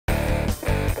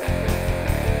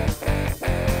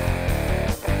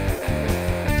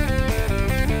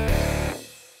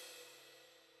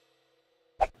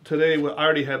today, I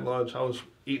already had lunch. I was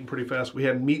eating pretty fast. We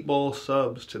had meatball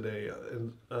subs today,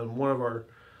 and one of our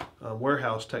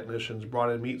warehouse technicians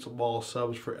brought in meatball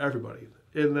subs for everybody.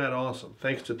 Isn't that awesome?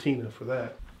 Thanks to Tina for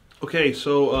that. Okay,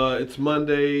 so it's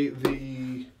Monday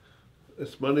the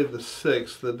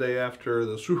 6th, the day after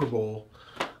the Super Bowl.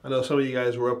 I know some of you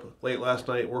guys were up late last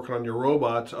night working on your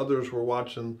robots. Others were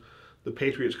watching the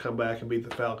Patriots come back and beat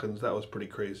the Falcons. That was pretty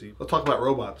crazy. Let's talk about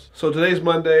robots. So today's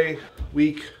Monday,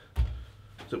 week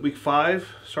 5?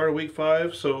 Start of week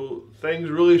 5. So things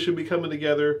really should be coming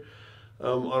together.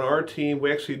 On our team,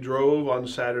 we actually drove on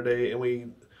Saturday and we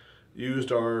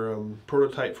used our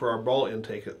prototype for our ball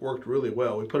intake. It worked really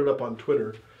well. We put it up on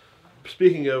Twitter.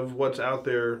 Speaking of what's out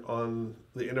there on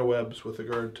the interwebs with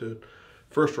regard to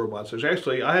FIRST robots, there's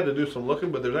actually, I had to do some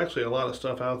looking, but there's actually a lot of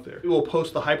stuff out there. We will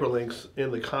post the hyperlinks in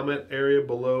the comment area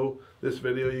below this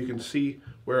video. You can see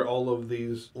where all of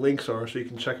these links are so you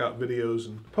can check out videos.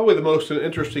 And probably the most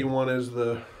interesting one is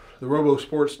the Robo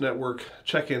Sports Network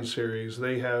check-in series.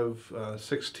 They have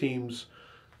 6 teams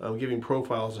giving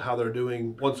profiles of how they're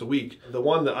doing once a week. The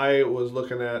one that I was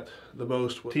looking at the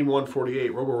most was Team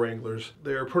 148, Robo Wranglers.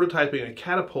 They're prototyping a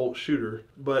catapult shooter,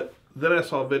 but then I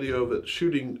saw a video of it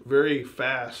shooting very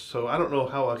fast, so I don't know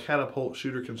how a catapult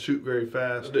shooter can shoot very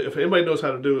fast. If anybody knows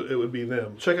how to do it, it would be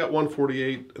them. Check out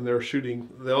 148 and they're shooting.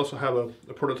 They also have a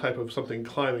prototype of something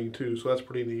climbing too, so that's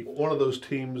pretty neat. One of those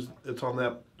teams that's on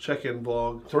that check-in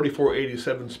vlog,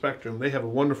 3487 Spectrum, they have a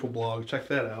wonderful blog. Check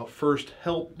that out. First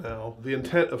Help Now. The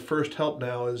intent of First Help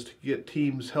Now is to get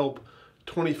teams help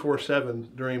 24/7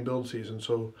 during build season.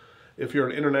 So if you're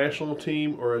an international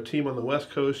team or a team on the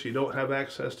West Coast, you don't have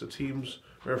access to teams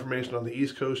or information on the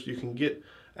East Coast, you can get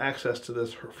access to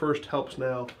this First Helps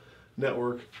Now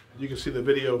network. You can see the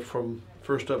video from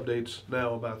First Updates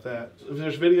Now about that.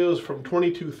 There's videos from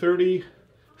 2230,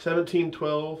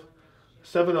 1712,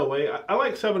 708. I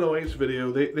like 708's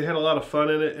video. They had a lot of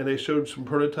fun in it and they showed some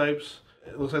prototypes.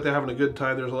 It looks like they're having a good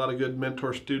time. There's a lot of good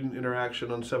mentor-student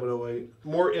interaction on 708.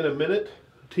 More in a minute.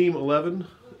 Team 11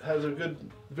 has a good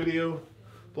video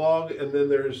blog, and then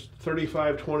there's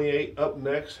 3528 up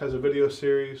next, has a video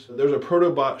series. There's a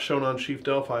protobot shown on Chief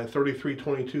Delphi,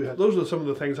 3322. Those are some of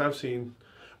the things I've seen.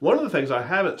 One of the things I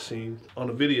haven't seen on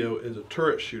a video is a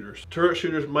turret shooters. Turret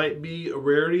shooters might be a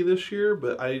rarity this year,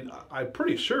 but I'm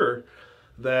pretty sure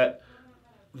that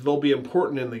they'll be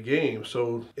important in the game.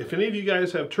 So if any of you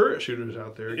guys have turret shooters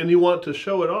out there and you want to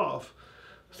show it off,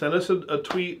 send us a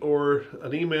tweet or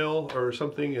an email or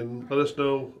something and let us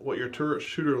know what your turret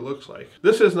shooter looks like.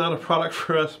 This is not a product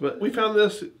for us, but we found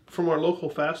this from our local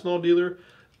Fastenal dealer.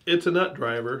 It's a nut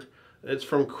driver. It's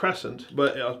from Crescent,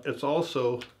 but it's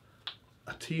also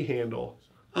a T-handle.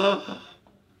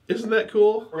 Isn't that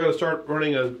cool? We're going to start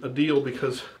running a deal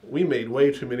because we made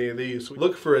way too many of these.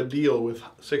 Look for a deal with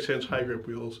 6-inch HiGrip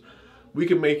wheels. We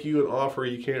can make you an offer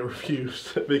you can't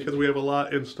refuse because we have a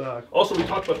lot in stock. Also, we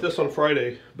talked about this on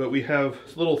Friday, but we have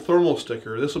this little thermal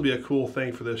sticker. This will be a cool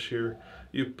thing for this year.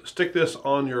 You stick this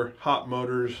on your hot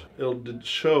motors. It'll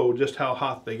show just how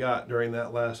hot they got during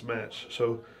that last match.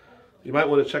 So you might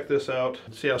want to check this out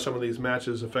and see how some of these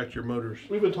matches affect your motors.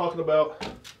 We've been talking about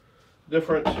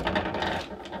different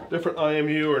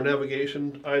IMU or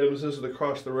navigation items. This is the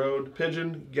Cross the Road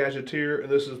Pigeon Gadgeteer,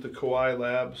 and this is the Kawhi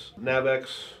Labs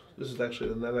Navex. This is actually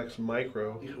the Navex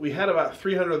Micro. We had about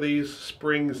 300 of these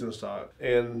springs in stock,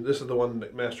 and this is the one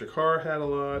that Master Car had a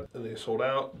lot, and they sold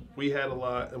out. We had a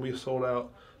lot, and we sold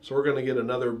out. So we're gonna get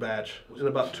another batch. In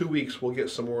about 2 weeks, we'll get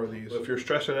some more of these. If you're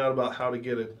stressing out about how to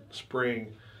get a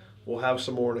spring, we'll have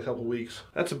some more in a couple weeks.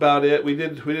 That's about it. We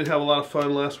did have a lot of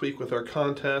fun last week with our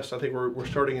contest. I think we're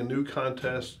starting a new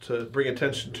contest to bring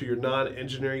attention to your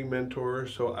non-engineering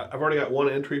mentors. So I've already got one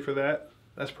entry for that.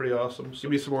 That's pretty awesome. So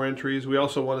give me some more entries. We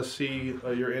also want to see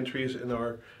your entries in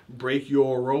our Break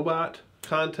Your Robot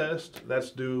contest.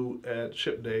 That's due at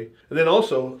ship day. And then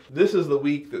also, this is the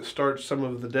week that starts some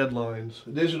of the deadlines.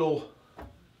 Digital,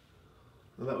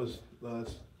 and it's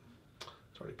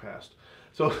already passed.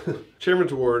 So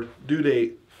Chairman's Award, due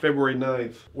date February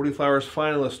 9th. Woody Flowers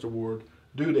Finalist Award,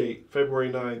 due date February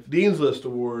 9th. Dean's List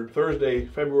Award, Thursday,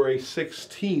 February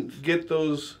 16th. Get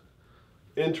those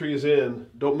entries in.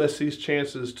 Don't miss these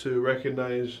chances to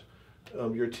recognize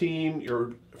your team,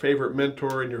 your favorite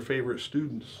mentor, and your favorite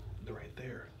students. They're right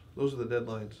there. Those are the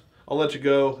deadlines. I'll let you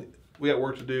go. We got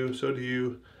work to do, so do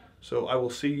you. So I will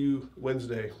see you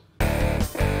Wednesday.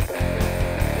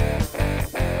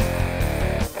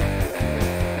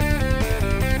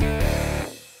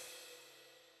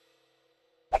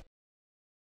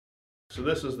 So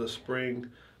this is the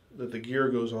spring that the gear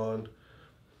goes on.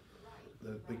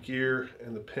 The gear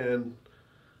and the pen,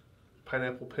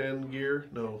 pineapple pen gear?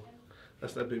 No,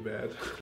 That's not too bad.